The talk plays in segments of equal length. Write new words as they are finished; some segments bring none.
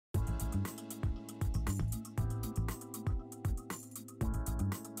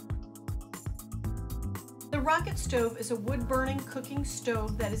The rocket stove is a wood-burning cooking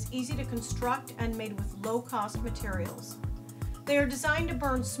stove that is easy to construct and made with low-cost materials. They are designed to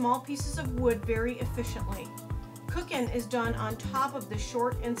burn small pieces of wood very efficiently. Cooking is done on top of the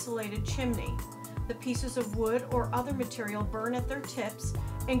short insulated chimney. The pieces of wood or other material burn at their tips,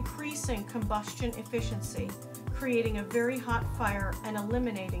 increasing combustion efficiency, creating a very hot fire and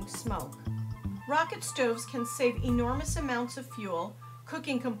eliminating smoke. Rocket stoves can save enormous amounts of fuel,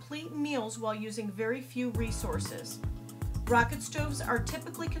 cooking complete meals while using very few resources. Rocket stoves are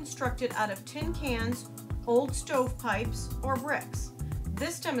typically constructed out of tin cans, old stovepipes, or bricks.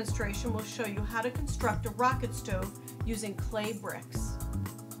 This demonstration will show you how to construct a rocket stove using clay bricks.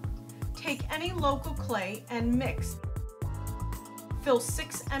 Take any local clay and mix. Fill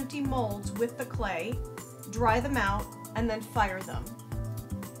 6 empty molds with the clay, dry them out, and then fire them.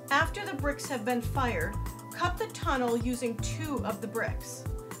 After the bricks have been fired, cut the tunnel using 2 of the bricks.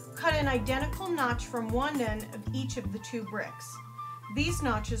 Cut an identical notch from one end of each of the 2 bricks. These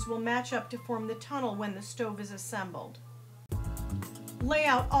notches will match up to form the tunnel when the stove is assembled. Lay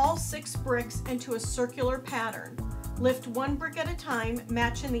out all 6 bricks into a circular pattern. Lift 1 brick at a time,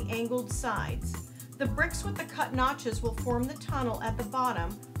 matching the angled sides. The bricks with the cut notches will form the tunnel at the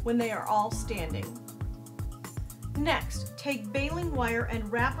bottom when they are all standing. Next, take baling wire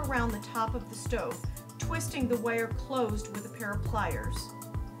and wrap around the top of the stove, twisting the wire closed with a pair of pliers.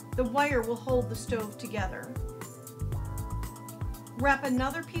 The wire will hold the stove together. Wrap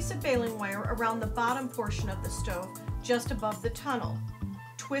another piece of baling wire around the bottom portion of the stove, just above the tunnel.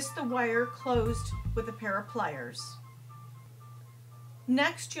 Twist the wire closed with a pair of pliers.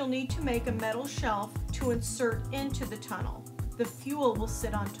 Next, you'll need to make a metal shelf to insert into the tunnel. The fuel will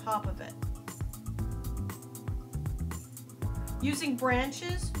sit on top of it. Using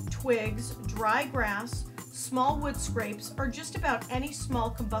branches, twigs, dry grass, small wood scrapes, or just about any small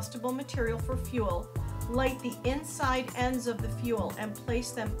combustible material for fuel, light the inside ends of the fuel and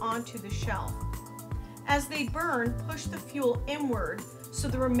place them onto the shelf. As they burn, push the fuel inward so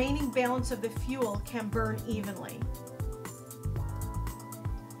the remaining balance of the fuel can burn evenly.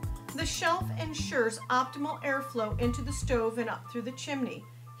 The shelf ensures optimal airflow into the stove and up through the chimney,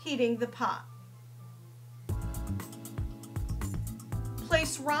 heating the pot.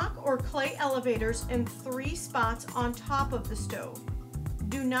 Place rock or clay elevators in 3 spots on top of the stove.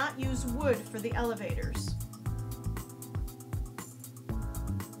 Do not use wood for the elevators.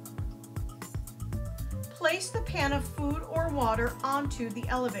 Place the pan of food or water onto the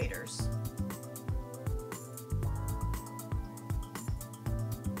elevators.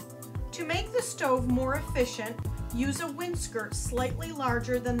 To make the stove more efficient, use a windskirt slightly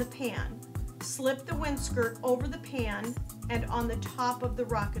larger than the pan. Slip the windskirt over the pan and on the top of the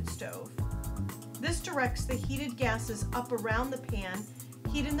rocket stove. This directs the heated gases up around the pan,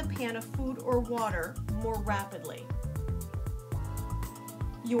 heating the pan of food or water more rapidly.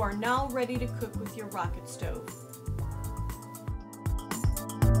 You are now ready to cook with your rocket stove.